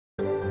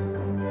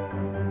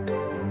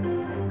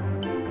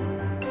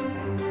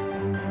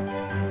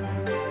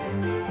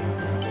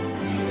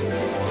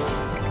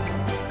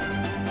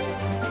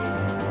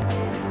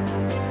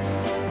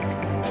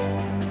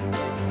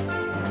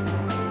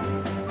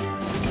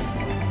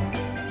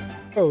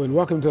Hello and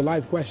welcome to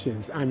Life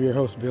Questions. I'm your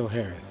host, Bill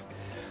Harris.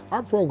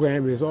 Our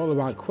program is all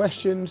about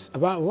questions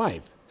about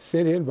life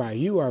sent in by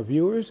you, our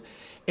viewers,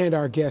 and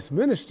our guest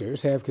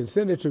ministers have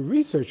consented to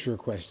research your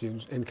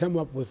questions and come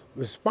up with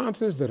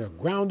responses that are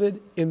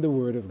grounded in the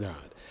Word of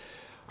God.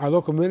 Our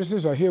local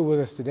ministers are here with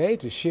us today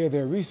to share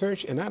their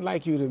research, and I'd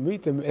like you to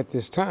meet them at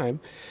this time.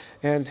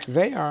 And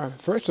they are,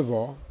 first of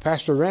all,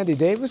 Pastor Randy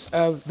Davis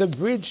of the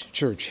Bridge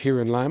Church here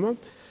in Lima,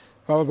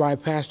 followed by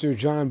Pastor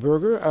John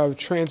Buerger of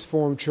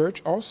Transformed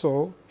Church,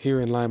 also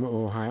here in Lima,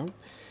 Ohio.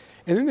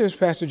 And then there's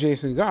Pastor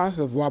Jason Goss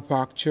of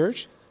Wapak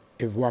Church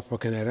of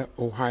Wapakoneta,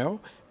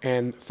 Ohio.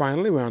 And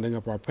finally, rounding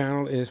up our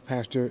panel is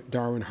Pastor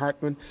Darwin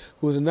Hartman,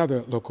 who is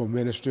another local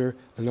minister,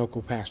 a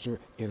local pastor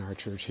in our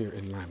church here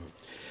in Lima.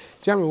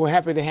 Gentlemen, we're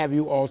happy to have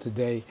you all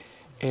today.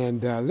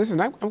 And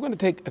listen, I'm going to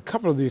take a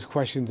couple of these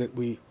questions that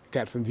we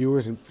got from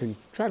viewers and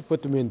try to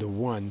put them into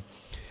one.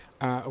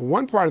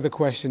 One part of the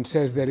question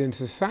says that in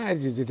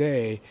society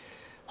today,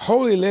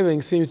 holy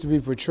living seems to be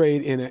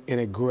portrayed in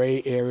a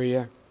gray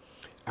area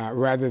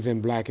rather than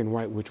black and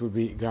white, which would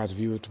be God's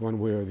view. It's one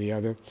way or the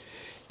other.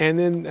 And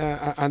then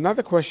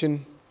another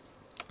question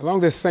along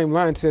this same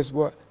line says,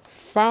 well,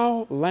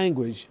 foul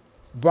language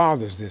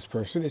bothers this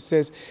person. It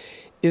says,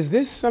 is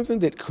this something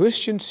that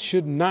Christians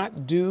should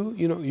not do,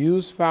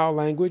 use foul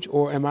language,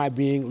 or am I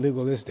being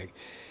legalistic?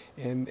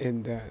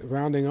 And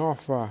rounding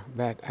off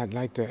that, I'd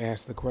like to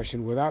ask the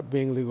question, without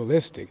being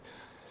legalistic,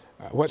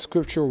 what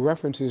scriptural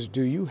references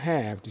do you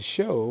have to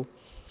show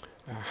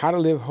how to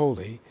live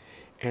holy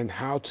and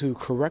how to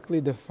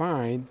correctly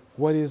define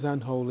what is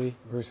unholy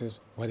versus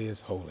what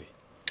is holy?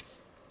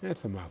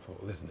 That's a mouthful,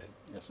 isn't it?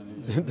 Yes,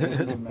 it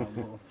is.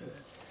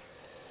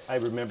 I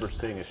remember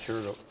seeing a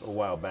shirt a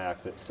while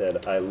back that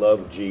said, "I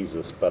love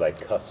Jesus, but I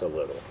cuss a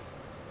little."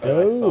 And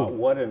I thought,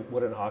 what an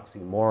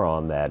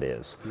oxymoron that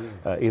is.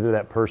 Either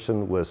that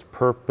person was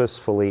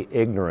purposefully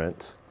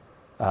ignorant,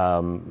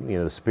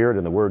 the Spirit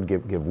and the Word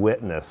give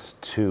witness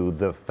to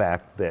the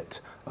fact that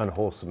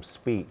unwholesome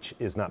speech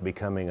is not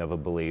becoming of a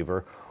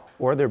believer,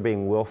 or they're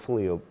being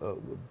willfully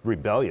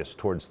rebellious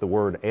towards the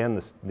Word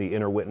and the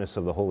inner witness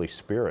of the Holy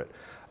Spirit.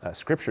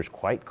 Scripture's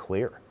quite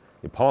clear.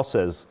 Paul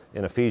says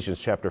in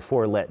Ephesians chapter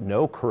 4, "Let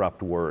no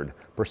corrupt word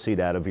proceed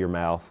out of your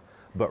mouth,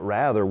 but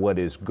rather what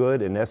is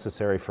good and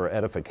necessary for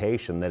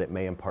edification, that it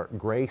may impart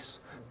grace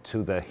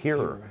to the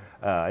hearer."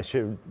 I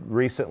shared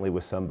recently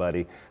with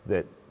somebody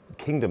that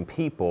kingdom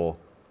people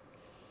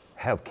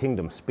have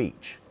kingdom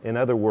speech. In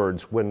other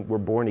words, when we're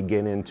born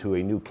again into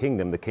a new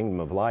kingdom, the kingdom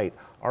of light,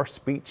 our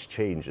speech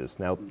changes.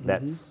 Now,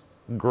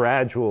 that's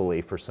gradually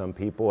for some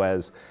people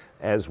as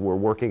we're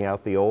working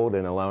out the old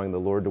and allowing the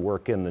Lord to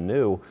work in the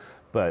new,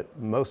 but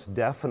most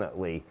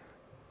definitely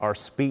our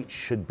speech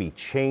should be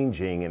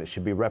changing, and it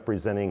should be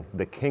representing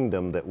the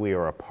kingdom that we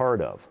are a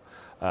part of.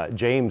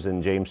 James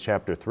in James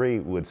chapter 3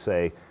 would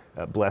say,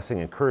 blessing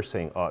and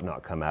cursing ought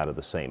not come out of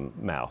the same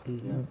mouth.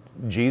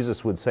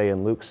 Jesus would say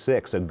in Luke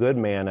 6, "A good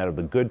man out of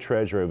the good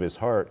treasure of his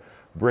heart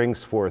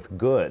brings forth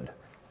good,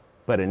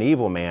 but an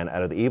evil man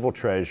out of the evil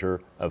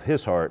treasure of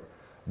his heart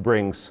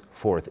brings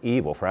forth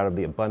evil. For out of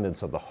the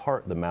abundance of the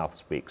heart the mouth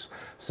speaks."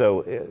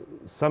 So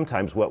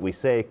sometimes what we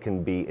say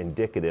can be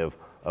indicative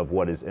of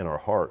what is in our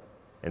heart,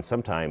 and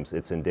sometimes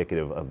it's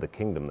indicative of the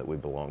kingdom that we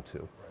belong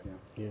to.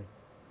 Yeah.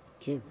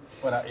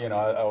 When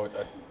I would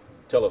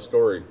tell a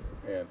story,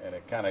 and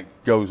it kind of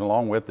goes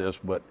along with this,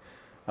 but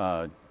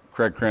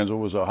Craig Krenzel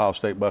was an Ohio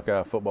State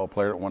Buckeye football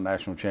player that won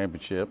national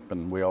championship,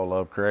 and we all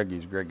love Craig.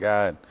 He's a great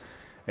guy.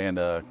 And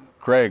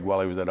Craig, while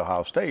he was at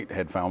Ohio State,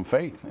 had found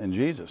faith in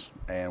Jesus.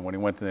 And when he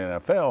went to the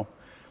NFL,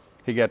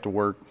 he got to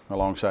work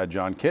alongside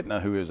John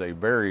Kitna, who is a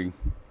very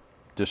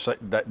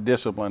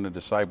disciplined and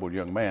discipled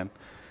young man,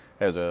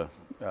 as a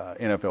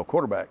NFL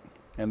quarterback.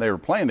 And they were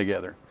playing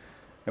together.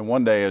 And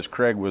one day, as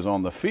Craig was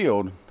on the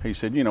field, he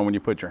said, when you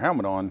put your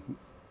helmet on,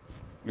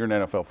 you're an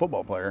NFL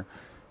football player.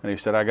 And he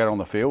said, I got on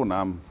the field and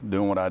I'm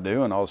doing what I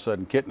do. And all of a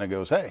sudden, Kitna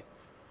goes, "Hey,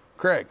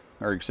 Craig,"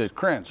 or he says,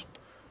 "Krenz,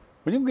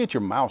 when you get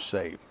your mouth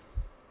saved?"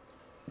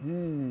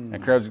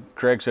 And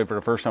Craig said for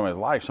the first time in his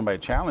life, somebody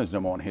challenged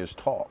him on his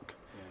talk.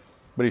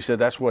 But he said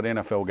that's what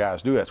NFL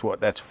guys do.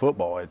 That's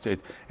football. And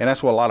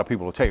that's what a lot of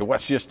people will tell you. Well,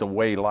 that's just the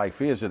way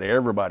life is. That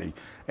everybody,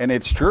 and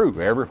it's true.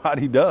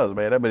 Everybody does,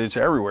 man. But it's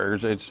everywhere.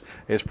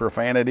 It's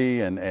profanity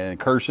and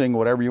cursing,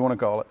 whatever you want to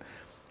call it.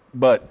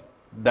 But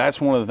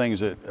that's one of the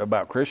things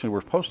about Christians.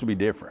 We're supposed to be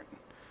different.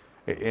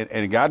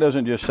 And God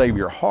doesn't just save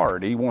your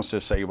heart. He wants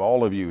to save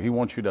all of you. He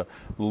wants you to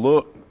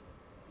look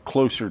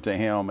closer to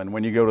Him. And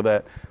when you go to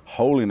that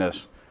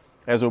holiness,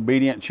 as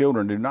obedient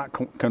children, do not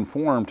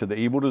conform to the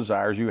evil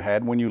desires you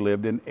had when you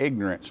lived in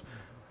ignorance.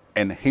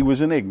 And he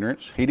was in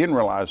ignorance. He didn't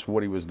realize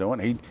what he was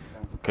doing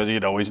because he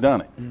had always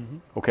done it.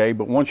 Okay,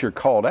 but once you're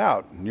called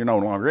out, you're no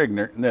longer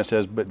ignorant. And that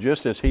says, "But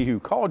just as He who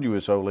called you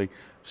is holy,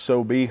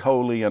 so be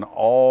holy in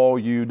all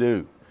you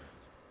do."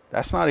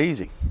 That's not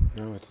easy.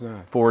 No, it's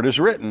not. "For it is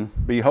written,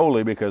 be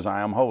holy because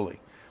I am holy."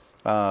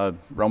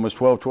 Romans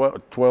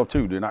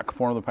 12:2, "Do not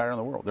conform to the pattern of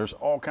the world." There's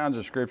all kinds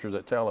of scriptures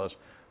that tell us,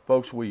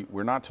 folks,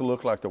 we're not to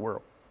look like the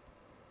world.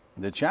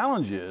 The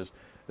challenge is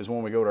is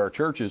when we go to our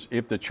churches.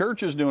 If the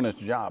church is doing its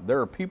job, there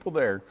are people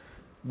there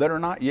that are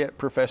not yet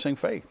professing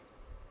faith.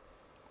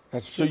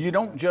 That's true. So you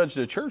don't judge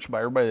the church by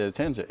everybody that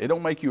attends it. It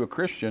don't make you a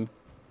Christian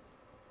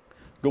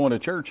going to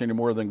church any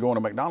more than going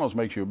to McDonald's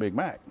makes you a Big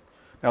Mac.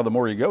 Now, the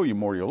more you go, the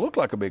more you'll look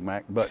like a Big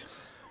Mac. But,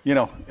 you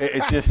know,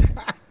 it's just,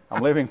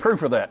 I'm living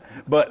proof of that.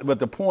 But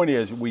the point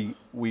is,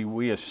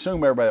 we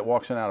assume everybody that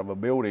walks in and out of a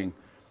building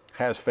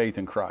has faith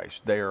in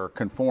Christ. They are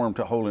conformed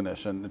to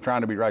holiness and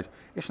trying to be righteous.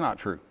 It's not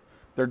true.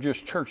 They're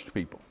just churched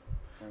people.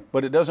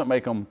 But it doesn't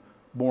make them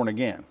born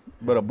again.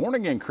 But a born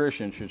again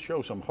Christian should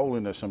show some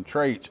holiness, some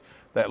traits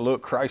that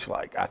look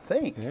Christ-like. I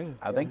think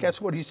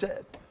that's what he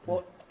said.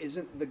 Well,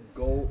 isn't the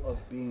goal of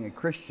being a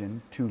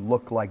Christian to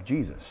look like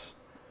Jesus?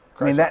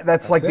 I mean,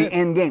 that's like the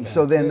end game.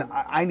 So then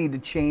I need to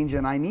change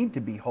and I need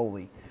to be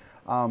holy.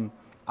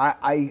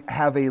 I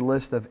have a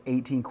list of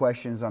 18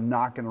 questions. I'm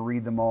not going to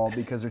read them all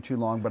because they're too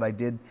long, but I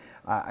did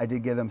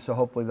give them, so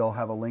hopefully they'll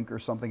have a link or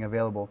something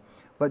available.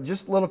 But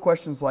just little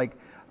questions like,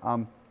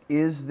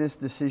 is this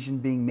decision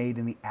being made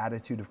in the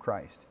attitude of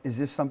Christ? Is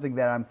this something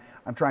that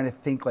I'm trying to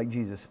think like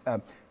Jesus?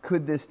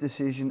 Could this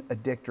decision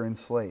addict or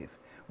enslave?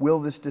 Will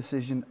this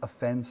decision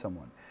offend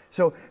someone?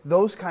 So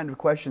those kind of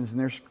questions, and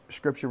there's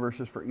scripture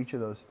verses for each of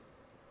those.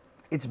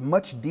 It's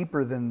much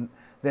deeper than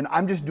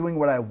I'm just doing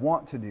what I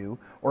want to do,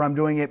 or I'm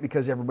doing it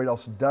because everybody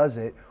else does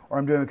it, or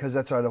I'm doing it because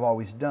that's what I've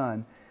always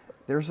done.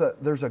 There's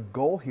a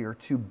goal here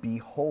to be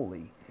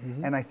holy.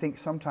 Mm-hmm. And I think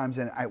sometimes,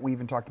 and we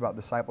even talked about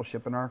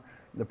discipleship in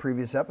the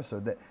previous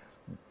episode, that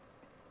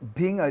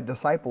being a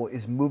disciple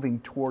is moving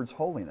towards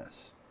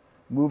holiness.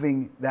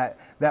 Moving that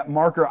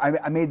marker.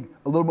 I made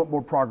a little bit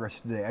more progress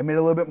today. I made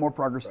a little bit more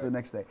progress the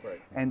next day. Right.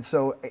 And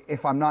so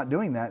if I'm not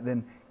doing that,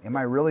 then am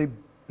I really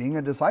being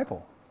a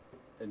disciple?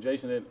 And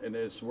Jason, and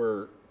it's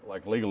where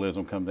like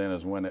legalism comes in,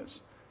 is when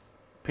it's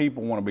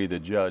people want to be the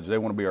judge. They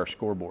want to be our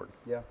scoreboard.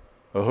 Yeah.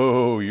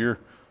 Oh, you're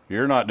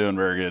not doing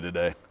very good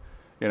today.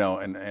 You know,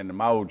 and in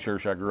my old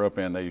church I grew up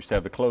in, they used to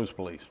have the clothes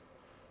police.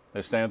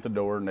 They'd stand at the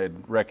door and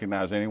they'd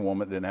recognize any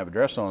woman that didn't have a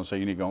dress on and say,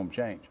 you need to go home and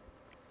change.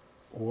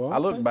 What? I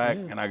look back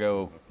and I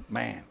go,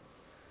 man,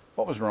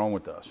 what was wrong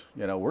with us?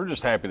 You know, we're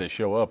just happy they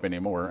show up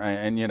anymore.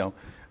 And you know,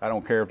 I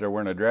don't care if they're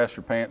wearing a dress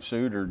or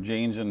pantsuit or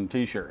jeans and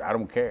t-shirt. I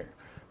don't care,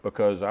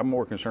 because I'm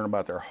more concerned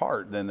about their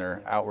heart than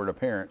their outward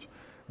appearance.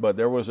 But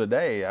there was a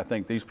day, I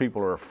think these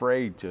people are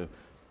afraid to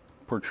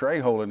portray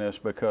holiness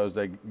because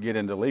they get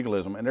into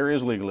legalism, and there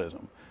is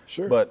legalism.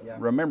 Sure. But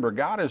remember,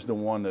 God is the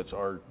one that's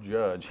our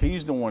judge.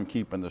 He's the one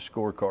keeping the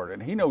scorecard,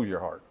 and he knows your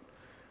heart.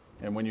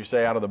 And when you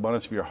say out of the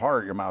abundance of your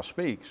heart, your mouth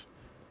speaks,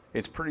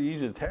 it's pretty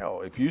easy to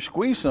tell. If you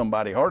squeeze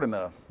somebody hard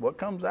enough, what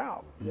comes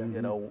out? You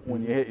know,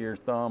 when you hit your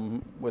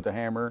thumb with a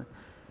hammer,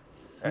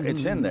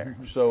 it's in there.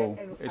 So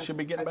it should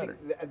be getting better.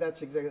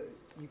 That's exactly.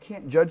 You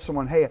can't judge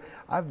someone. Hey,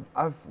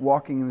 I've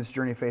walking in this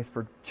journey of faith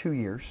for 2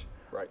 years.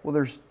 Right.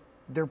 Well,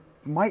 there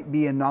might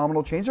be a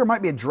nominal change. There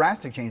might be a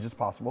drastic change. It's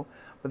possible.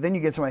 But then you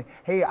get somebody.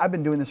 Hey, I've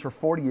been doing this for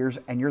 40 years,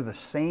 and you're the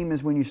same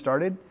as when you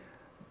started.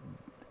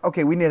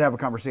 Okay, we need to have a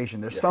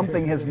conversation. There's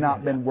something has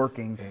not been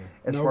working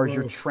as far as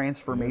your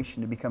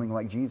transformation to becoming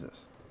like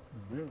Jesus.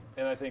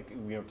 And I think,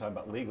 you know, talking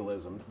about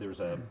legalism,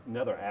 there's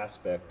another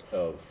aspect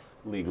of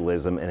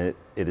legalism, and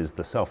it is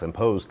the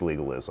self-imposed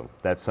legalism.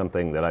 That's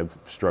something that I've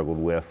struggled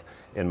with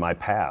in my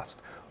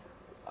past.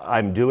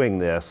 I'm doing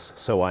this,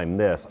 so I'm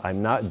this.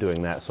 I'm not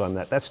doing that, so I'm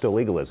that. That's still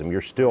legalism. You're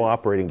still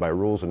operating by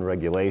rules and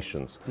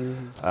regulations.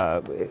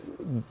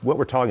 What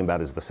we're talking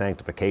about is the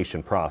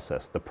sanctification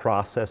process, the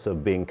process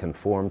of being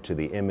conformed to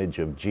the image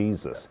of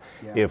Jesus.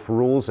 If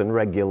rules and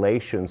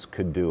regulations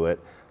could do it,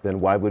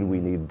 then why would we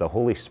need the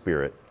Holy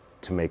Spirit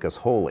to make us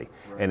holy?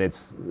 And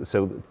it's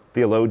so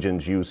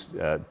theologians use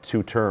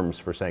two terms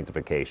for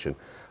sanctification.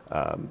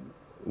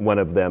 One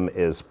of them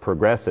is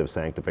progressive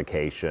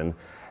sanctification,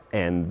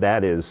 and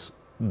that is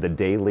the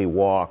daily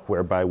walk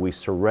whereby we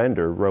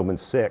surrender,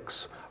 Romans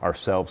 6,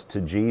 ourselves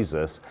to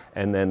Jesus.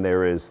 And then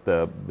there is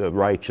the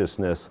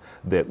righteousness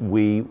that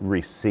we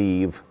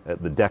receive,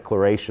 the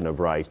declaration of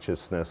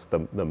righteousness,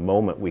 the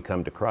moment we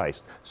come to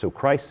Christ. So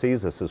Christ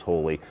sees us as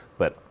holy,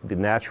 but the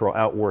natural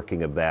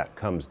outworking of that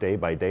comes day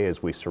by day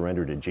as we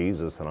surrender to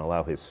Jesus and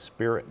allow His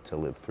Spirit to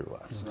live through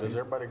us. Does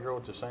everybody grow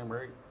at the same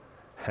rate?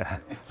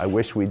 I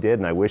wish we did,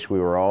 and I wish we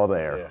were all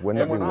there.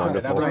 Wouldn't it be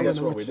wonderful? I think that's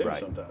what we do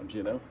sometimes,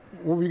 you know.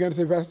 What were you going to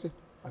say, Pastor?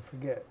 I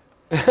forget.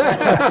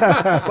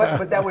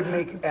 but that would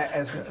make,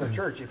 as for the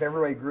church, if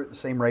everybody grew at the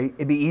same rate,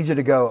 it'd be easy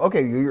to go,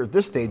 okay, you're at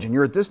this stage and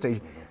you're at this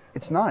stage.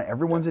 It's not.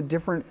 Everyone's at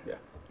different.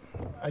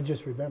 I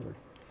just remembered.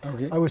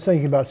 Okay. I was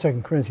thinking about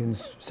 2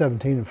 Corinthians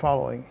 17 and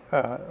following,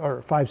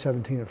 or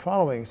 5:17 and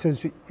following. It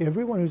says,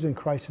 everyone who's in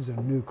Christ is a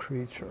new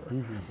creature.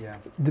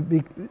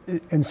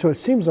 And so it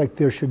seems like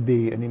there should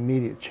be an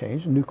immediate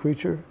change, a new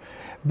creature,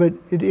 but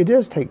it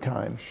does take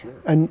time. Sure.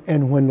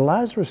 And when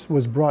Lazarus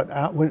was brought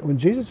out, when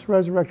Jesus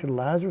resurrected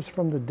Lazarus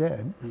from the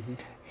dead,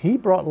 He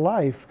brought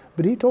life,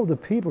 but He told the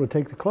people to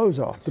take the clothes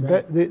off,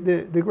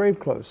 the grave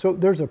clothes. So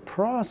there's a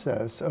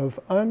process of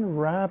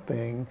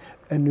unwrapping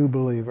a new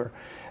believer.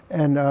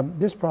 And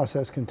this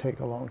process can take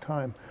a long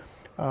time.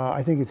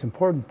 I think it's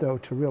important, though,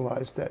 to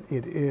realize that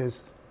it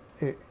is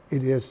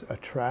a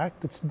track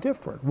that's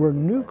different. We're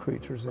new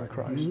creatures in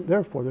Christ.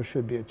 Therefore, there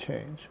should be a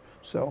change.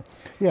 So,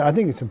 yeah, I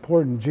think it's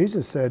important.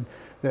 Jesus said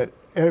that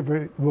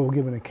we'll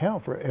give an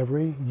account for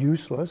every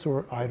useless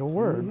or idle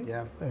word.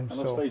 Yeah. And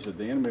let's face it,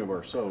 the enemy of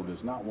our soul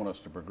does not want us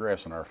to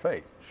progress in our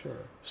faith. Sure.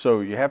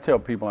 So you have to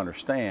help people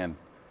understand,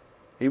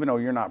 even though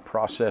you're not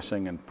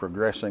processing and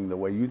progressing the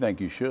way you think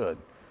you should,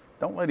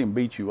 don't let him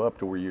beat you up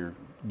to where you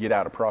get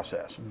out of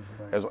process.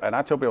 And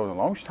I tell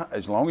people,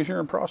 as long as you're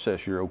in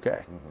process, you're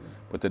okay.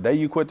 But the day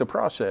you quit the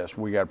process,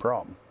 we got a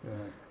problem.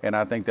 And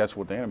I think that's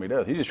what the enemy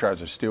does. He just tries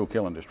to steal,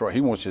 kill, and destroy.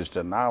 He wants just to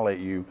annihilate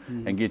you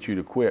and get you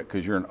to quit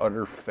because you're an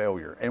utter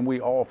failure. And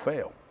we all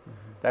fail.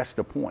 That's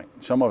the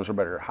point. Some of us are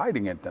better at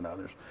hiding it than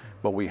others.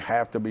 But we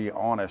have to be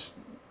honest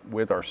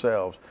with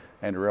ourselves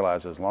and to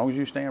realize as long as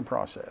you stay in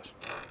process,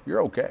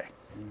 you're okay.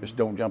 Just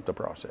don't jump the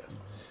process.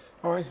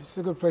 All right, it's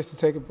a good place to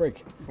take a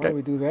break. Why don't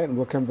we do that, and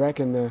we'll come back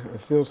and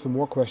field some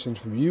more questions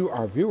from you,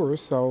 our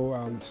viewers.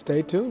 So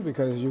stay tuned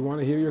because you want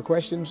to hear your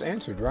questions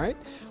answered, right?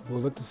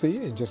 We'll look to see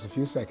you in just a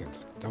few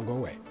seconds. Don't go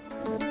away.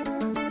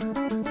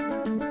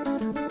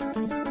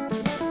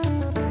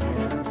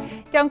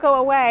 Don't go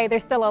away.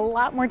 There's still a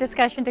lot more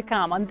discussion to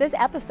come on this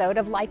episode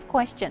of Life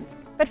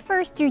Questions. But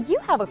first, do you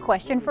have a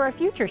question for a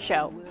future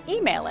show?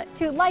 Email it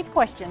to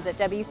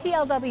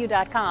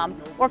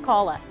lifequestions@wtlw.com or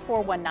call us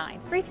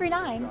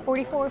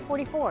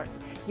 419-339-4444.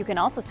 You can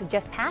also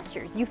suggest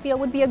pastors you feel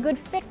would be a good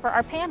fit for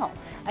our panel.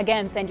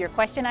 Again, send your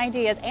question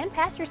ideas and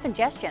pastor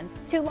suggestions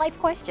to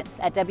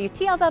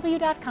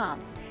lifequestions@wtlw.com.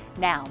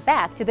 Now,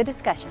 back to the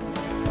discussion.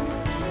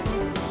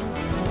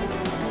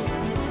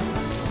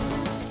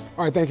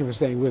 All right, thank you for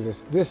staying with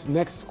us. This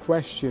next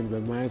question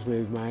reminds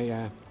me of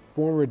my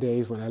former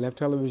days when I left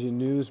television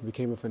news and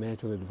became a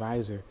financial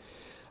advisor.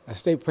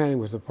 Estate planning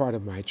was a part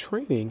of my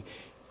training.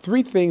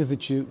 3 things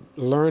that you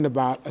learn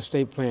about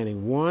estate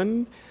planning.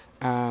 1,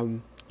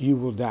 you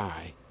will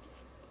die.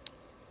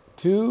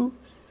 2,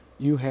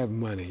 you have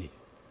money.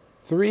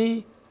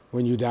 3,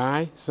 when you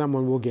die,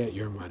 someone will get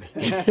your money.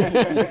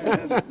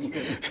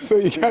 So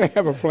you gotta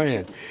have a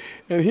plan.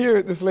 And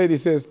here this lady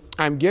says,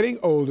 I'm getting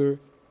older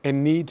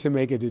and need to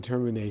make a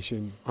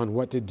determination on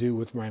what to do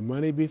with my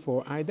money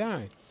before I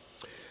die.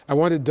 I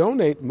want to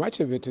donate much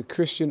of it to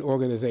Christian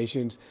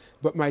organizations,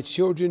 but my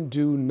children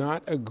do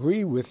not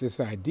agree with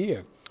this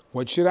idea.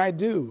 What should I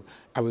do?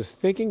 I was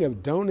thinking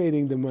of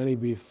donating the money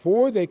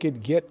before they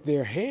could get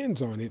their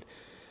hands on it,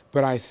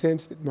 but I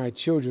sense that my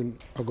children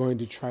are going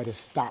to try to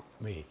stop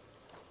me.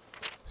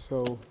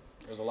 So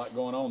There's a lot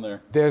going on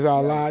there. there's a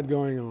lot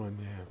going on,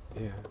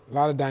 yeah. A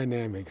lot of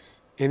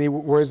dynamics. Any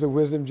words of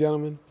wisdom,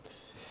 gentlemen?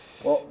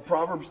 Well,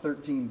 Proverbs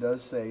 13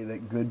 does say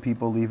that good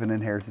people leave an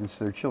inheritance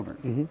to their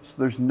children. So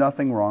there's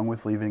nothing wrong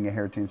with leaving an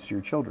inheritance to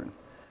your children.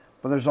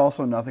 But there's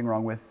also nothing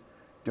wrong with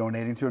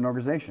donating to an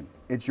organization.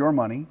 It's your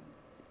money.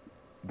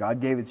 God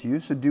gave it to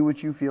you, so do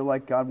what you feel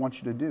like God wants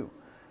you to do.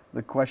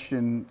 The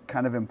question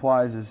kind of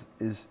implies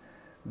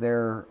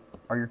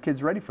are your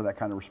kids ready for that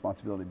kind of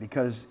responsibility?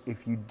 Because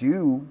if you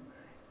do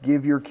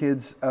give your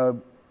kids a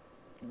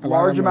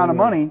large amount of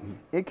money,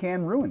 it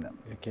can ruin them.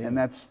 It can. And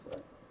that's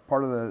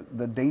part of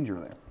the danger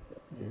there.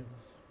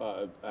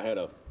 I had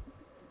a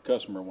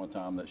customer one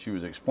time that she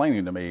was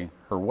explaining to me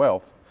her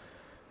wealth,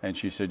 and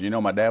she said,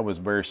 my dad was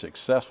very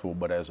successful,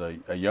 but as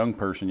a young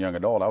person, young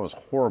adult, I was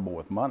horrible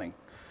with money.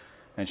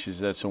 And she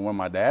said, so when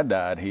my dad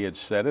died, he had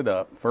set it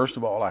up. First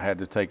of all, I had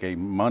to take a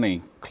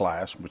money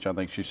class, which I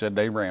think she said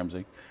Dave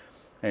Ramsey,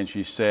 and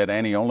she said,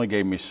 and he only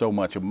gave me so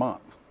much a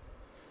month.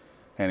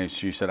 And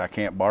she said, I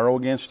can't borrow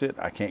against it.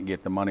 I can't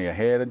get the money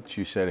ahead.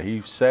 She said,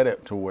 he set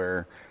it to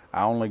where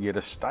I only get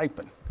a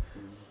stipend.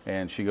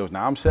 And she goes,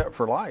 now I'm set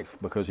for life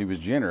because he was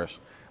generous.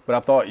 But I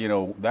thought,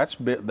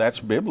 that's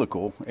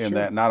biblical in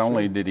that not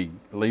only did he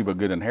leave a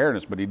good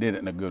inheritance, but he did it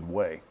in a good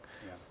way.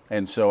 Yeah.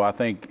 And so I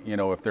think,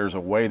 if there's a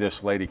way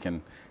this lady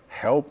can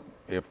help,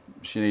 if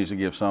she needs to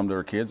give some to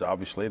her kids,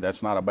 obviously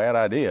that's not a bad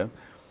idea.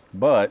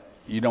 But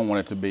you don't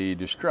want it to be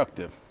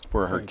destructive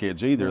for her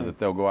kids either, that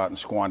they'll go out and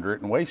squander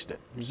it and waste it.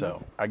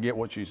 So I get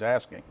what she's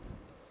asking.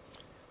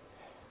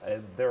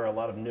 There are a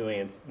lot of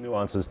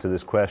nuances to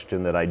this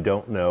question that I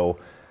don't know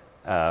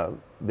that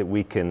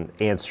we can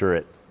answer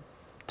it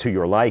to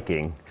your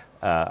liking.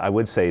 I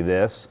would say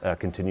this,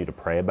 continue to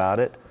pray about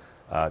it,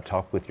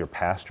 talk with your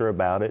pastor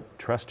about it,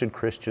 trusted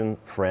Christian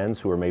friends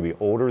who are maybe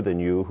older than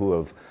you who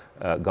have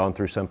gone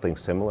through something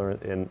similar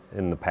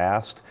in the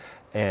past,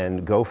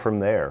 and go from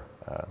there.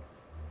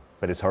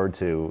 But it's hard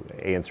to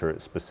answer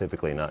it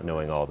specifically, not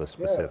knowing all the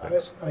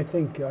specifics. Yeah, I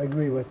think I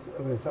agree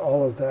with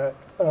all of that.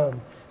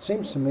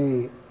 Seems to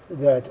me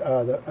that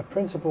a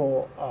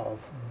principle of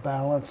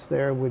balance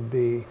there would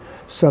be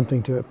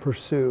something to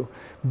pursue.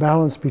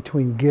 Balance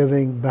between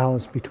giving,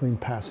 balance between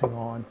passing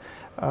on.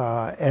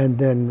 And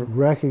then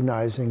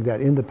recognizing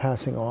that in the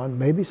passing on,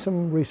 maybe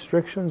some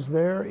restrictions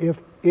there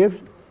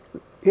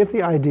if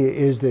the idea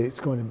is that it's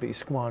going to be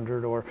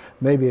squandered, or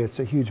maybe it's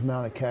a huge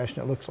amount of cash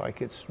and it looks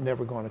like it's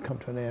never going to come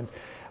to an end.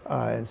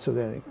 and so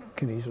then it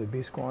can easily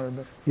be squandered.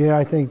 But yeah,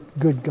 I think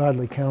good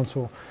godly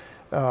counsel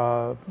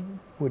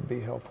would be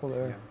helpful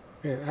there.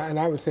 And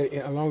I would say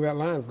along that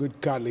line of good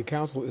godly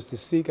counsel is to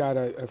seek out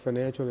a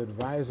financial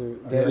advisor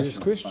that is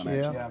Christian.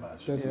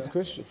 That is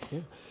Christian.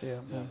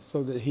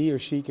 So that he or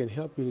she can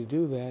help you to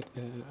do that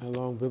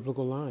along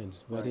biblical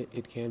lines. But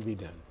it can be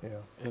done. Yeah.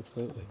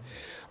 Absolutely.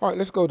 All right,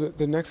 let's go to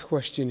the next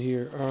question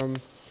here.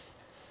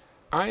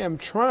 I am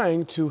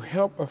trying to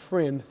help a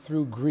friend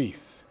through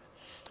grief,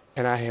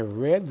 and I have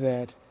read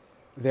that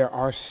there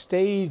are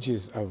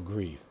stages of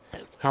grief.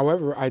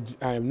 However, I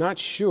am not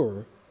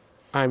sure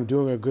I'm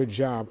doing a good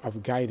job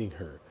of guiding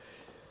her.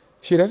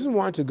 She doesn't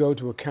want to go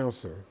to a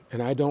counselor,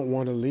 and I don't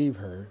want to leave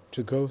her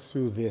to go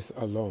through this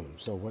alone.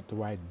 So what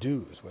do I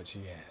do is what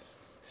she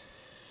asks.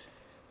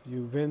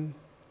 I'm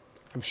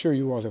sure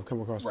you all have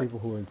come across people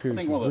who are in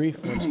periods of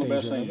grief. One of the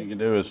best things you can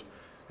do is,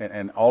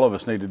 and all of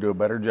us need to do a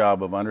better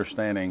job of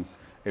understanding,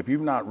 if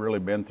you've not really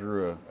been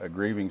through a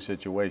grieving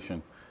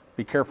situation,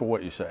 be careful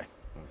what you say.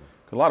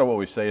 A lot of what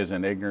we say is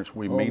in ignorance.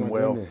 We mean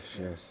well. Goodness,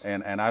 yes.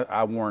 And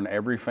I warn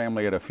every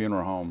family at a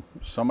funeral home,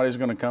 somebody's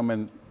going to come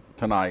in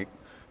tonight,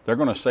 they're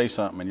going to say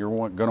something, and you're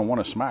going to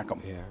want to smack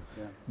them.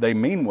 They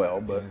mean well,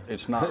 but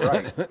it's not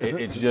right.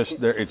 It's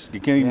just,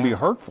 it can even be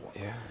hurtful.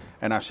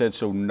 And I said,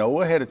 so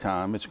know ahead of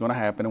time it's going to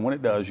happen, and when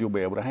it does, you'll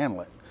be able to handle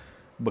it.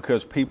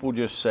 Because people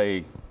just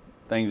say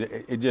things,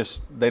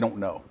 they don't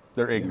know.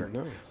 They're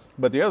ignorant.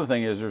 But the other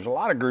thing is there's a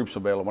lot of groups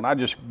available. And I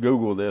just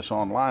Googled this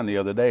online the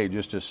other day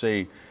just to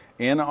see,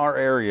 in our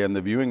area, in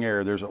the viewing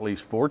area, there's at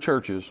least 4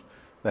 churches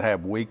that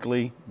have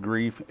weekly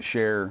grief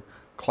share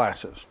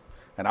classes.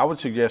 And I would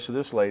suggest to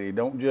this lady,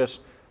 don't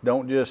just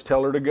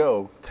tell her to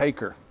go, take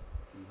her,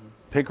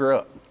 pick her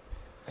up.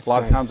 A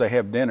lot of times they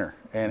have dinner,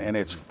 and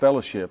it's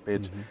fellowship.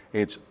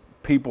 It's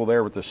people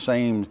there with the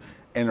same,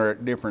 and they're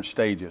at different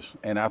stages.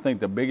 And I think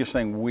the biggest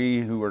thing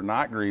we who are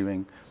not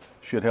grieving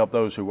should help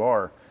those who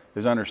are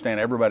is understand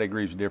everybody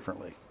grieves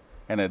differently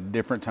and at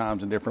different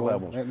times and different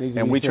levels.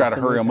 And we try to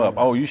hurry them up.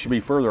 Oh, you should be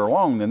further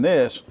along than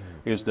this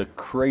is the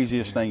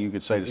craziest thing you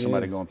could say to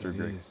somebody going through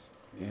grief.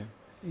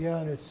 Yeah,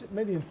 and it's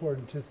maybe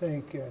important to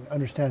think and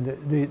understand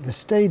that the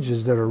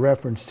stages that are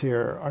referenced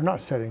here are not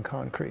set in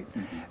concrete.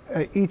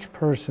 Each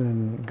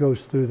person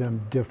goes through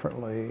them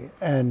differently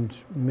and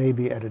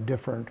maybe at a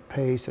different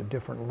pace, a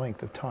different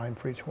length of time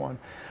for each one.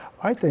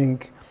 I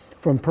think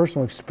from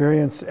personal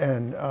experience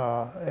and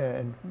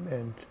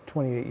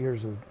 28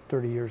 years of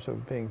 30 years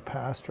of being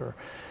pastor,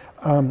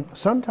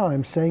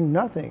 sometimes saying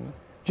nothing,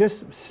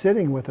 just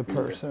sitting with a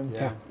person,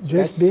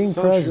 just being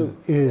present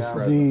is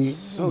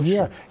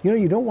you know,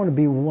 you don't want to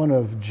be one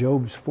of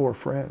Job's 4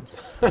 friends.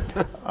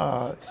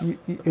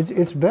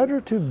 It's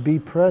better to be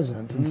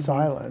present and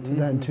silent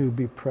than to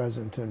be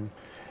present and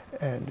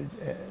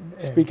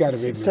speak out of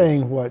ignorance.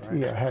 Saying what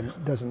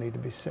doesn't need to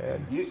be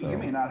said. You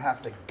may not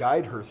have to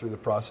guide her through the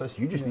process.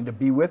 You just need to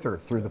be with her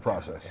through the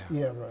process.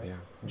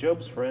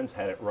 Job's friends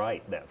had it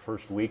right that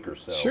first week or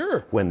so.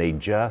 Sure. When they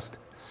just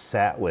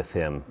sat with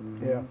him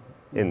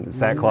in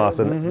sackcloth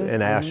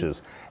and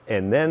ashes.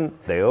 And then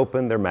they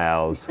opened their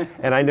mouths.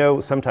 And I know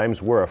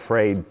sometimes we're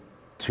afraid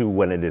to,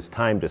 when it is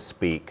time to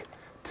speak.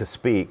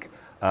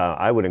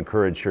 I would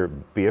encourage her,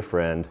 be a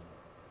friend,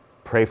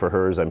 pray for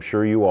her, as I'm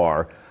sure you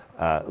are.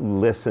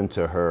 Listen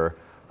to her.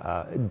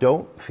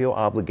 Don't feel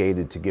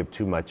obligated to give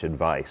too much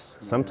advice.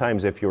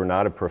 Sometimes if you're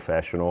not a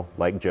professional,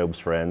 like Job's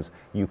friends,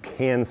 you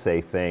can say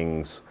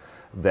things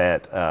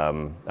that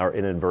are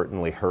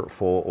inadvertently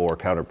hurtful or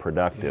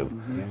counterproductive.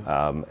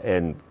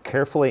 And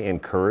carefully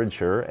encourage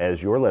her,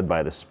 as you're led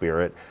by the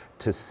Spirit,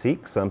 to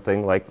seek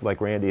something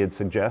like Randy had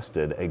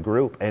suggested, a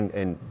group,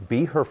 and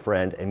be her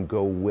friend and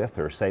go with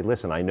her. Say,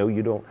 listen, I know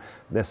you don't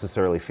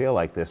necessarily feel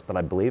like this, but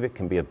I believe it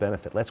can be a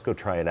benefit. Let's go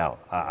try it out.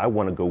 I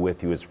want to go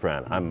with you as a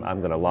friend. I'm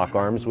going to lock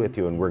arms with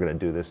you, and we're going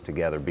to do this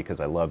together because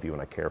I love you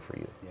and I care for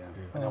you.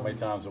 And how many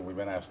times have we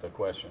been asked the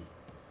question,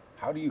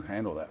 how do you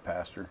handle that,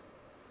 Pastor?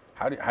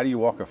 How do you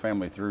walk a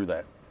family through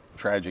that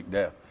tragic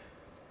death?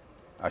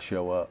 I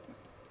show up.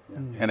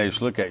 And they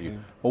just look at you.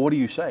 Well, what do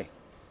you say?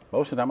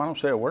 Most of the time, I don't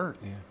say a word.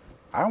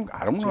 I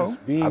don't know.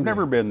 I've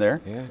never been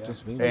there.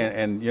 Just being there.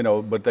 And you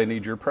know, but they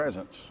need your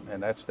presence,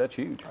 and that's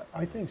huge.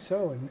 I think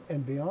so,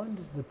 and beyond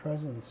the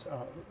presence,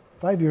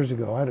 5 years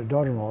ago, I had a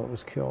daughter-in-law that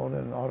was killed in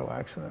an auto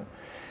accident,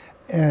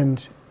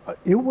 and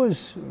it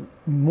was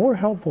more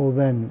helpful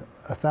than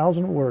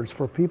 1,000 words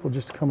for people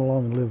just to come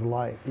along and live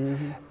life,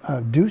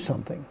 do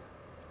something,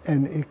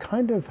 and it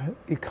kind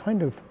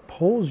of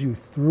pulls you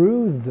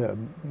through the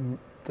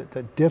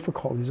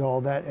difficulties,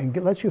 all that, and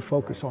lets you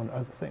focus on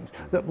other things.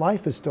 That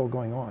life is still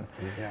going on,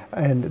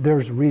 and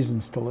there's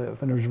reasons to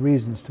live, and there's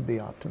reasons to be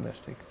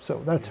optimistic.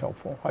 So that's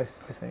helpful, I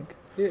think.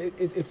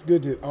 It's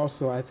good to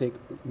also, I think,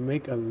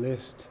 make a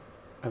list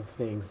of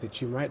things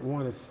that you might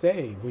want to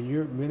say when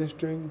you're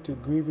ministering to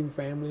grieving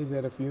families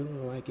at a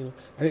funeral. Like, you know,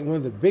 I think one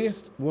of the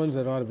biggest ones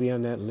that ought to be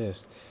on that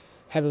list,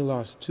 having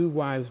lost 2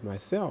 wives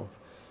myself,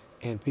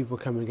 and people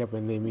coming up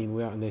and they mean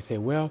well, and they say,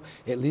 well,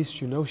 at least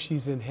you know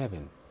she's in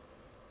heaven.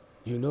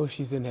 You know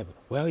she's in heaven.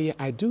 Well, yeah,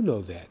 I do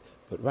know that,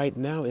 But right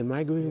now, in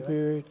my grieving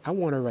period, I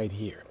want her right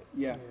here.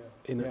 Yeah.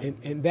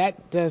 And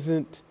that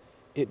doesn't,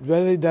 it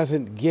really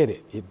doesn't get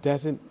it. It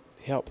doesn't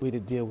help me to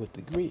deal with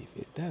the grief.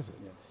 It doesn't.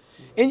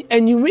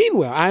 And you mean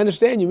well. I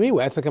understand you mean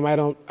well. That's how come I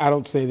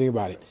don't say anything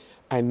about it.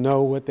 I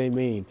know what they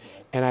mean.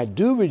 And I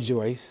do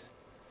rejoice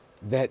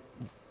that,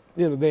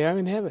 they are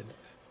in heaven.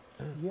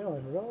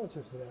 And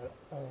relative to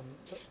that,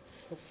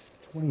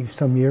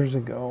 20-some years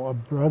ago, a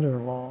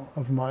brother-in-law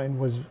of mine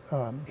was,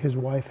 his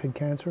wife had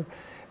cancer,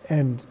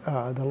 and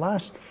the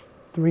last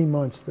 3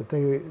 months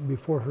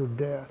before her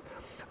death,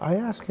 I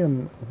asked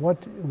him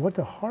what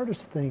the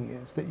hardest thing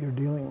is that you're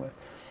dealing with.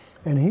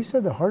 And he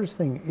said the hardest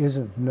thing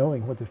isn't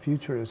knowing what the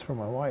future is for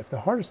my wife. The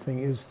hardest thing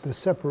is the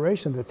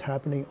separation that's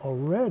happening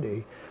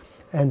already,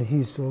 and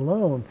he's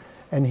alone.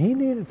 And he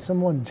needed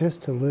someone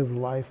just to live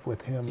life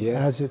with him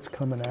as it's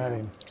coming at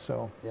him.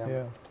 So,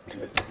 A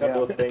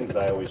couple of things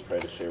I always try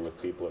to share with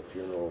people at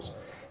funerals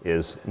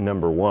is,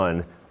 number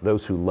one,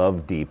 those who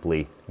love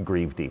deeply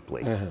grieve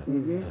deeply.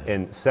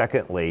 And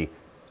secondly,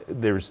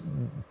 there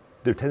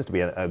tends to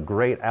be a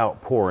great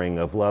outpouring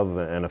of love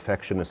and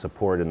affection and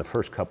support in the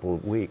first couple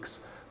of weeks.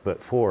 But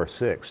 4,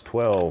 6,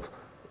 12,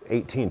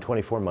 18,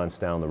 24 months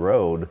down the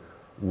road,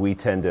 we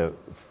tend to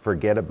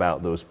forget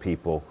about those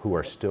people who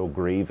are still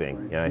grieving.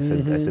 And I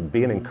said,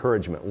 be an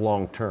encouragement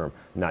long term,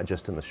 not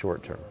just in the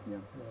short term.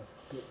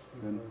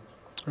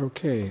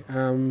 Okay,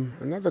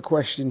 another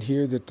question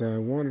here that I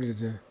wanted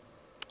to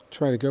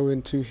try to go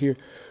into here.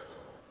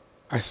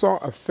 I saw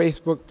a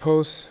Facebook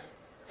post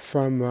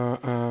from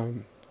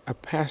a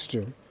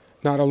pastor,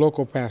 not a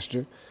local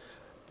pastor,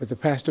 but the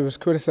pastor was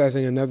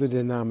criticizing another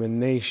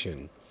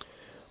denomination.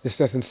 This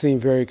doesn't seem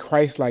very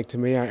Christ-like to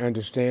me. I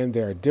understand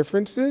there are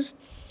differences,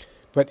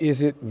 but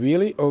is it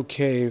really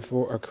okay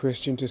for a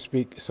Christian to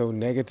speak so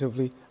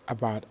negatively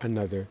about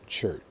another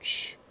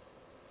church?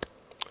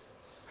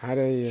 How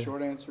do you...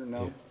 Short answer,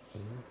 no.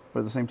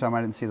 But at the same time,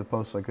 I didn't see the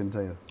post, so I couldn't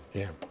tell you.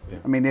 Yeah.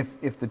 I mean,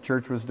 if the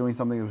church was doing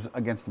something that was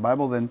against the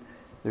Bible, then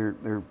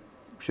there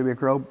should be a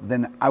crow.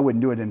 Then I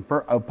wouldn't do it in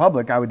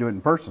public. I would do it in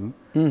person.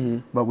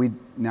 But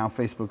now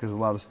Facebook has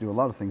allowed us to do a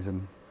lot of things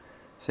and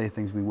say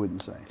things we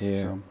wouldn't say.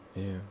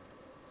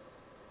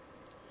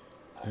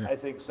 I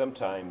think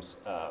sometimes,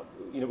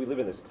 we live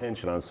in this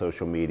tension on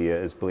social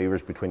media as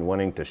believers between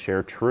wanting to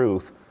share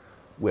truth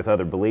with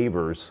other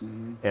believers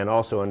and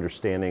also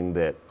understanding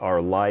that our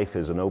life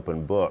is an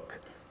open book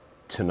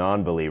to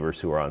non-believers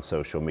who are on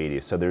social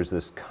media. So there's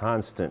this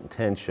constant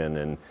tension,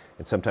 and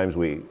sometimes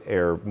we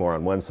err more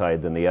on one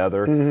side than the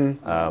other.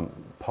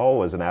 Paul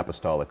was an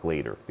apostolic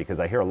leader, because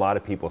I hear a lot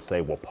of people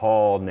say, well,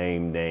 Paul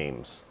named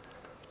names.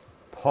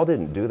 Paul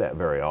didn't do that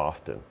very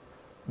often.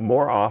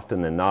 More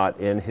often than not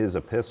in his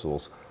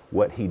epistles,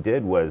 what he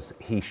did was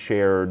he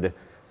shared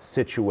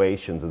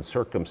situations and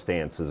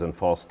circumstances and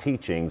false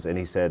teachings, and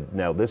he said,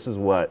 now this is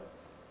what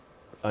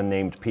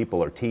unnamed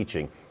people are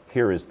teaching.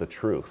 Here is the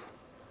truth.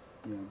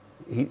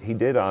 He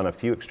did on a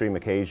few extreme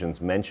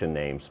occasions mention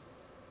names,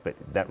 but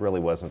that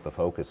really wasn't the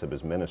focus of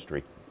his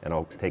ministry. And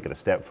I'll take it a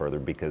step further,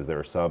 because there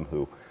are some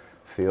who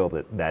feel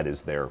that that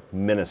is their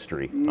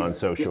ministry on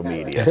social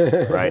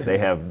media, right? They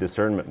have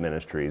discernment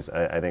ministries.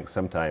 I think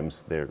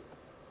sometimes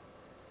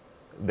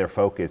their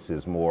focus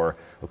is more,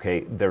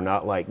 okay, they're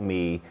not like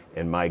me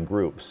and my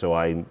group, so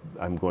I'm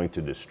going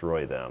to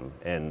destroy them.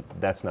 And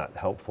that's not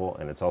helpful,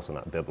 and it's also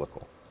not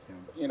biblical.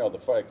 The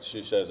fact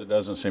she says it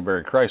doesn't seem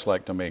very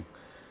Christ-like to me.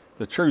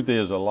 The truth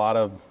is, a lot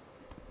of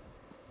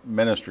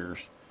ministers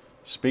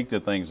speak to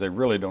things they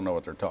really don't know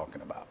what they're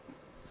talking about.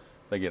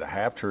 They get a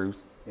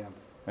half-truth,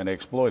 and they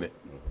exploit it.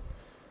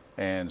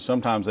 And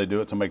sometimes they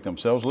do it to make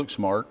themselves look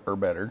smart or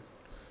better,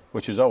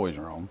 which is always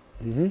wrong.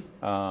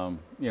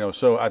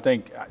 So I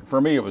think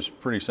for me it was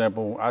pretty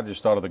simple. I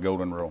just thought of the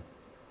golden rule.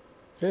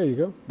 There you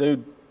go.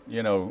 Dude,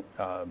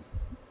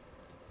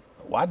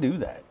 why do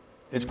that?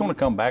 It's going to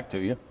come back to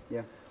you.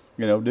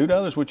 Do to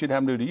others what you'd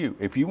have them do to you.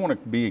 If you want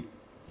to be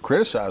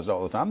criticized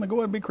all the time, then go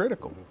ahead and be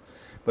critical.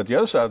 But the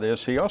other side of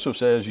this, he also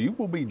says you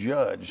will be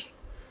judged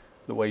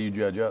the way you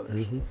judge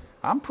others.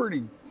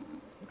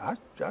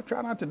 I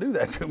try not to do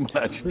that too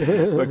much,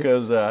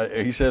 because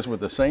he says with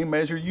the same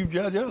measure you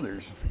judge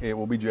others, it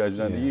will be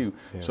judged unto you.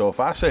 So if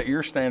I set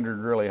your standard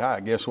really high,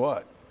 guess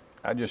what?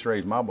 I just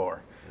raised my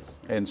bar.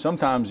 And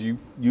sometimes you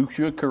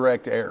should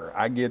correct error.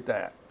 I get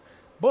that.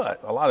 But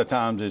a lot of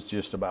times it's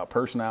just about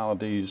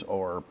personalities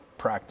or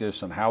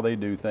practice and how they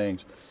do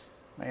things.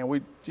 Man,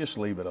 we just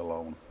leave it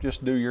alone.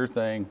 Just do your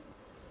thing.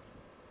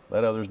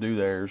 Let others do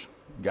theirs.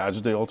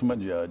 God's the ultimate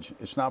judge.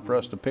 It's not for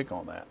us to pick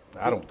on that,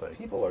 I don't think.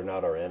 People are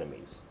not our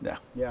enemies.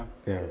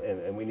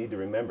 And we need to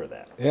remember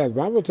that. Yeah, the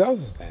Bible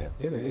tells us that.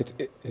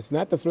 It's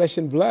not the flesh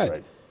and blood.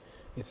 Right.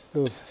 It's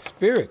those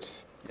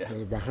spirits that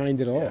are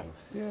behind it all.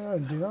 Yeah,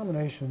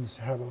 denominations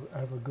have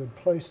a good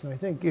place, and I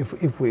think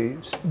if we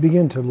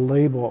begin to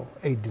label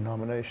a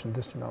denomination,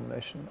 this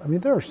denomination, I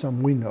mean, there are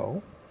some we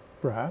know,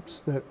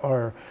 perhaps, that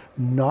are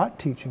not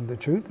teaching the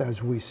truth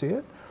as we see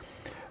it,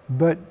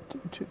 but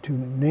to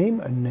name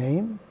a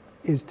name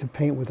is to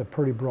paint with a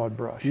pretty broad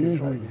brush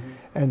usually,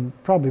 and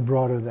probably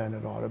broader than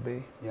it ought to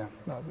be. I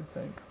would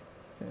think.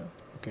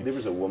 Okay. There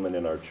was a woman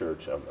in our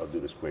church, I'll do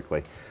this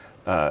quickly,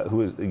 who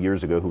was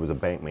years ago, who was a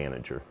bank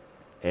manager.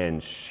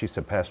 And she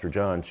said, Pastor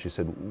John, she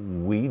said,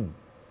 we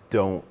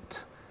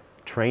don't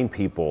train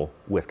people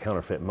with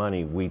counterfeit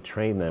money, we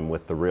train them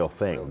with the real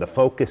thing. The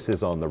focus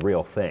is on the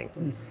real thing.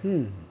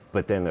 Mm-hmm.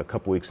 But then a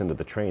couple weeks into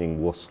the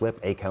training, we'll slip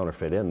a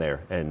counterfeit in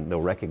there and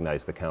they'll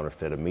recognize the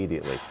counterfeit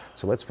immediately.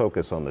 So let's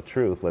focus on the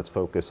truth, let's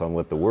focus on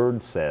what the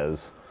Word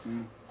says,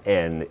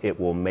 and it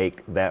will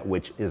make that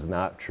which is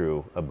not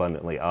true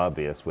abundantly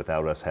obvious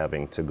without us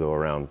having to go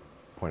around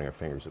pointing our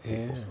fingers at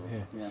people.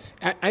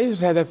 I used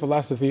to have that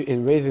philosophy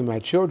in raising my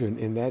children,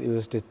 in that it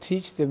was to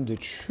teach them the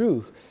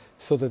truth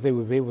so that they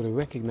would be able to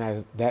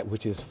recognize that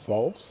which is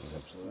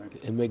false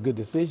and make good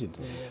decisions.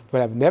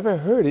 But I've never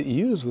heard it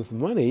used with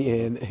money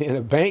in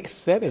a bank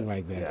setting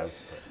like that.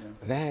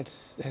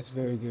 That's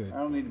very good. I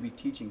don't need to be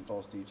teaching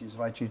false teachings. If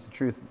I teach the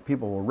truth,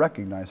 people will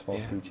recognize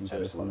false teachings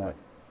based on that.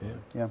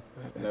 And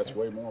that's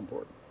way more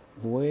important.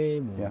 Way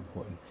more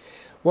important.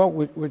 Well,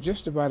 we're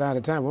just about out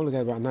of time. We only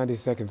got about 90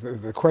 seconds.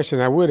 The question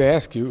I would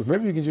ask you,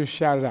 maybe you can just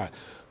shout it out.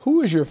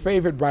 Who is your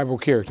favorite Bible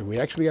character? We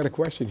actually got a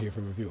question here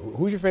from a viewer.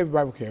 Who's your favorite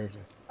Bible character?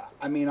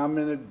 I mean, I'm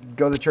going to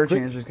go the church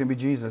answer. It's going to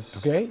be Jesus.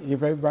 Okay, your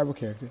favorite Bible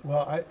character?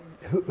 Well,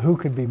 who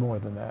could be more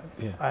than that?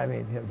 Yeah. I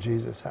mean,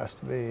 Jesus has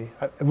to be.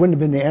 It wouldn't have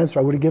been the answer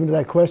I would have given to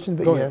that question,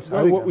 but Go yes.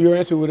 ahead. Your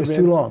answer would have been?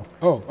 It's too long.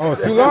 Oh,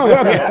 it's too long?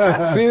 Okay.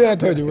 See, that I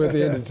told you we're at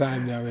the end of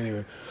time now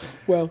anyway.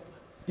 Well,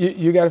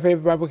 you got a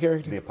favorite Bible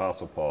character? The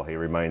Apostle Paul, he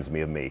reminds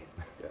me of me.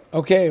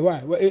 Okay,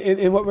 why?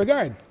 In what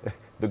regard?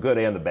 The good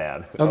and the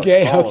bad.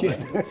 Okay, All okay.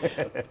 of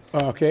it.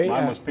 Okay.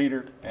 Mine was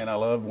Peter, and I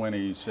love when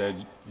he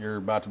said, you're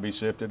about to be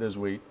sifted as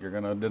wheat, you're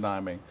going to deny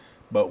me,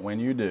 but when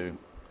you do,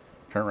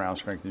 turn around and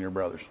strengthen your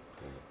brothers.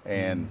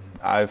 And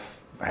I've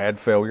had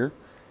failure,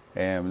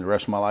 and the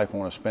rest of my life I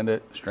want to spend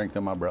it,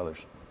 strengthen my brothers.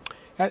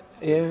 I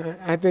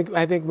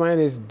think mine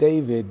is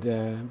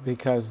David,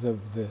 because of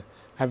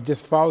I've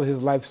just followed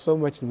his life so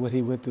much and what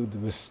he went through, the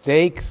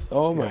mistakes,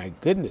 oh my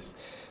goodness.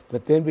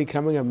 But then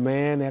becoming a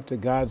man after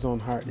God's own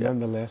heart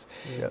nonetheless.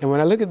 And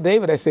when I look at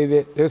David, I say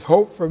that there's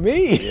hope for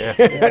me.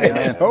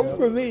 There's hope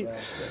for me.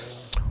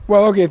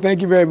 Well, okay,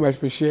 thank you very much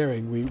for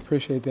sharing. We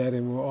appreciate that,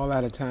 and we're all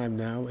out of time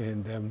now.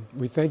 And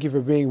we thank you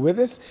for being with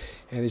us.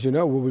 And as you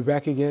know, we'll be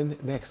back again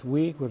next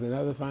week with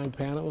another fine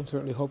panel, and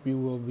certainly hope you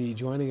will be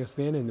joining us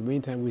then. In the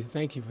meantime, we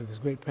thank you for this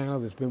great panel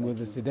that's been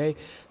with us today.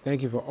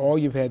 Thank you for all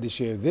you've had to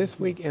share this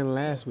week and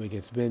last week.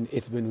 It's been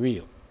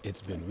real.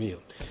 It's been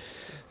real.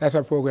 That's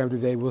our program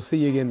today. We'll see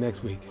you again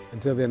next week.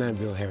 Until then, I'm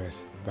Bill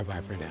Harris.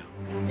 Bye-bye for now.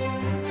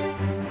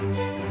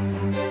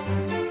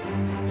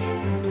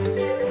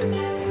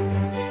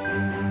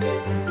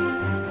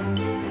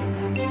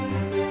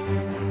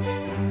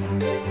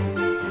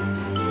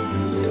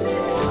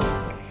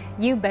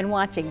 You've been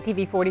watching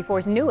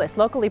TV44's newest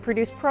locally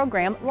produced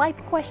program, Life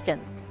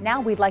Questions.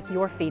 Now we'd like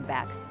your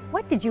feedback.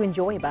 What did you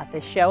enjoy about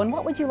this show, and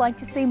what would you like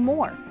to see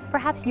more?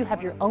 Perhaps you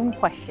have your own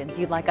questions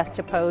you'd like us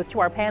to pose to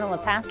our panel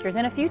of pastors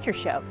in a future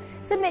show.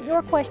 Submit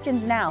your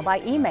questions now by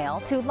email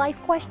to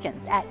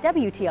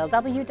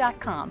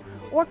lifequestions@wtlw.com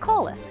or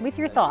call us with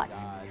your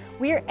thoughts.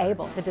 We're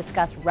able to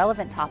discuss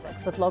relevant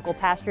topics with local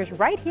pastors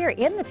right here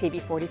in the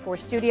TV44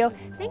 studio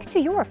thanks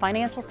to your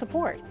financial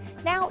support.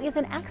 Now is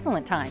an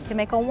excellent time to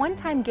make a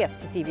one-time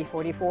gift to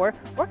TV44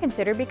 or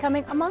consider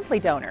becoming a monthly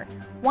donor.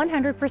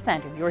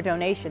 100% of your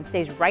donation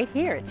stays right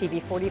here at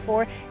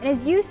TV44 and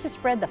is used to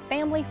spread the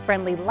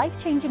family-friendly,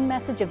 life-changing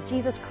message of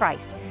Jesus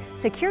Christ.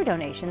 Secure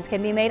donations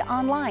can be made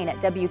online at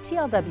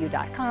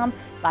WTLW.com,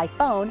 by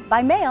phone,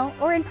 by mail,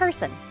 or in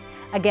person.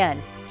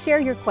 Again, share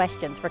your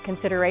questions for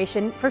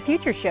consideration for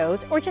future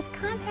shows or just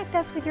contact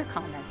us with your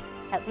comments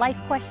at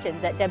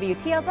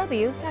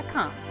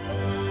lifequestions@WTLW.com.